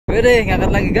Wede,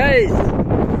 ngangkat lagi guys.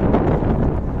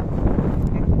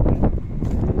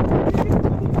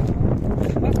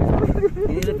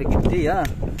 Ini lebih gede ya.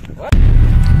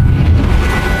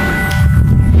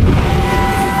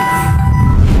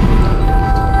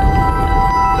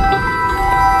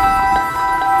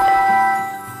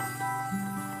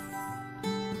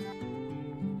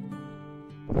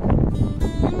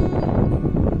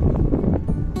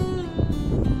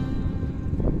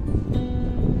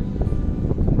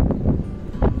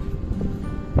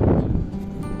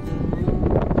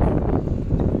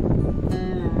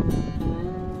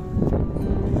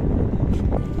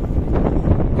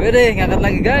 Wede, ngangkat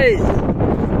lagi guys.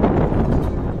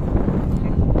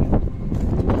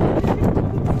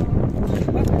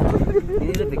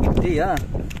 Ini lebih gede ya.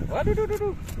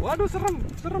 Waduh, serem.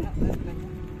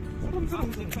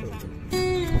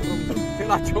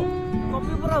 Cuk.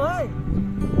 Kopi berapa, hai?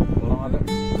 Kalau ada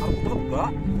harus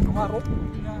tebak, kemaruk.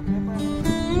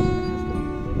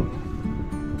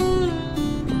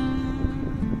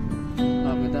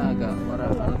 Nah, kita agak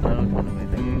marah kalau terlalu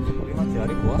kita 5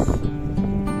 jari, Bos.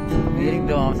 miring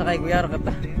dong, masa kayak gue harus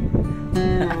kata.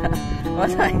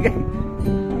 Masa kayak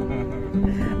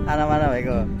mana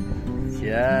beko.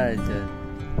 Sia aja.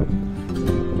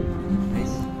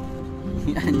 Nice.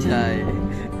 Anjay.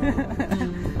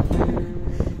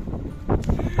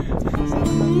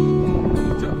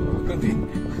 Cuk, ganti.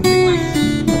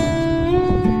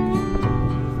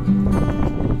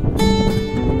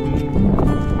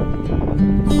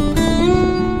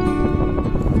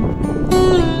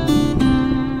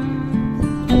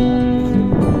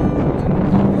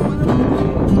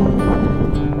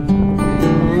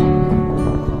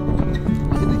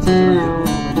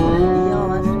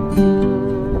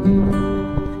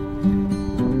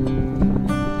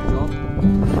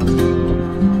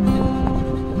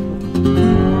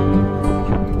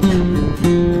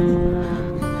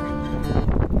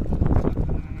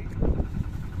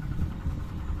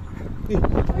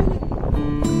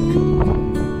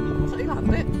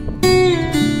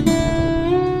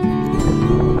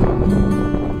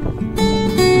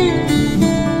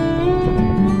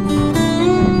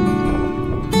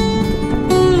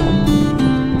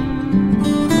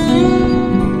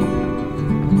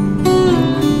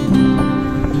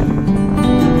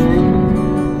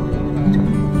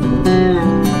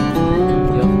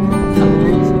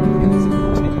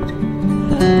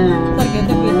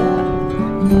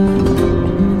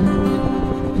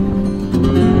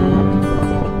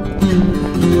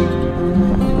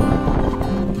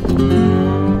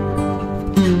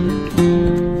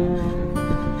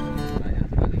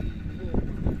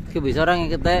 Bisa orang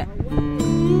yang kita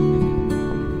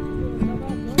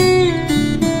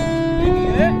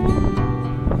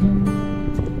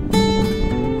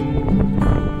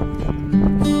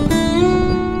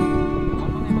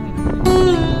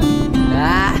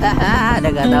ada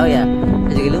nggak tahu ya,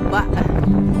 saya juga lupa.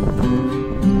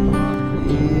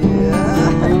 Iya,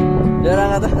 ada orang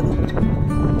kata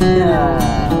ya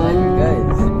lagi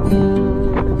guys.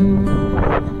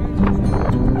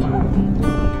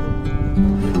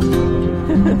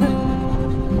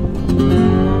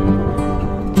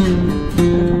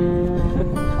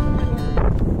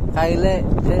 Kaile,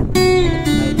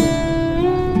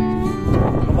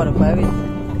 apa ada pawit?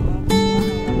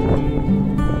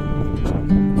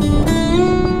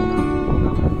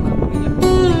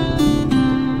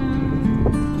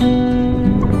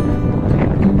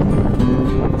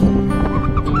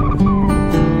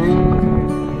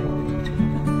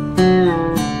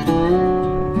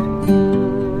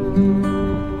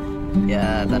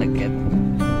 Ya target.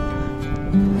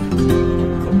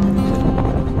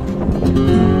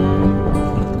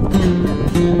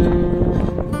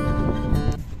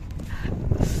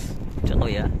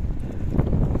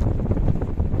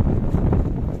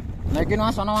 Naikin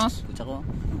mas, sana mas. Pucak kok.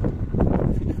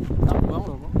 Tak buang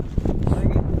loh, Bang.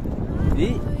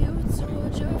 Di.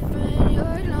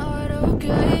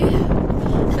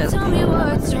 Tell me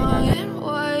what's wrong and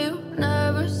why you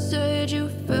never said you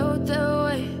felt that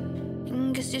way.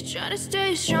 And guess you're trying to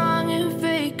stay strong and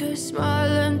fake a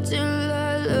smile until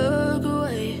I look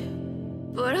away.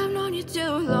 But I've known you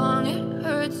too long, it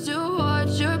hurts to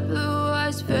watch your blue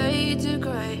eyes fade to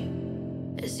gray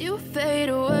as you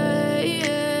fade away.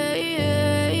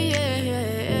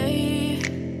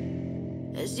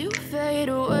 As you fade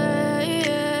away.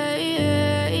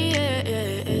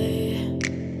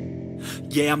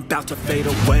 Yeah, I'm about to fade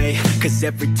away, cause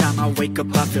every time I wake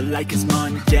up I feel like it's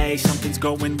Monday. Something's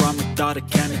going wrong with all the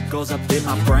chemicals up in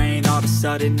my brain. All of a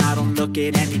sudden I don't look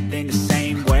at anything the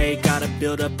same way. got a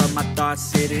buildup of my thoughts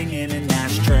sitting in an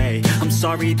ashtray. I'm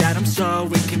sorry that I'm so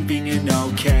inconvenient,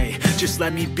 okay. Just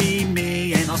let me be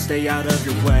me and I'll stay out of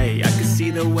your way. I can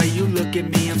see the way you look at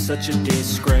me, I'm such a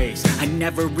disgrace. I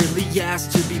never really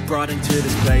asked to be brought into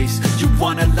this place. You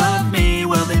wanna love me?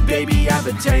 Well then baby, have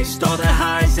a taste. All the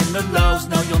highs and the lows,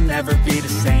 no you'll never be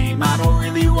the same. I don't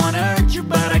really wanna hurt you,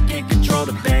 but I can't control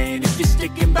the pain. If you're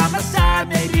sticking by my side,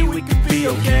 maybe we could be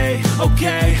okay.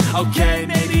 Okay,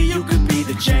 maybe you could be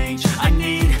the change I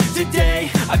need today.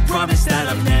 I promise that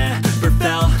I've never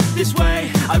felt this way.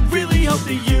 I really hope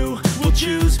that you will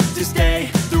choose to stay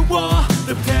through all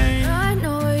the pain. I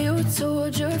know you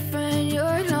told your friend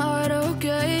you're not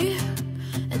okay,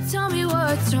 and tell me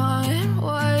what's wrong and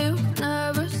why you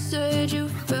never said you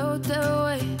felt that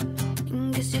way.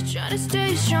 Guess you're trying to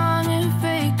stay strong and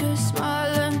fake a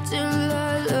smile until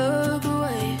I look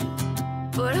away.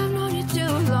 But I've known you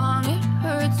too long, it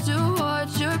hurts to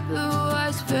watch your blue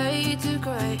eyes fade to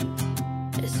gray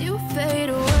as you fade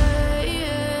away.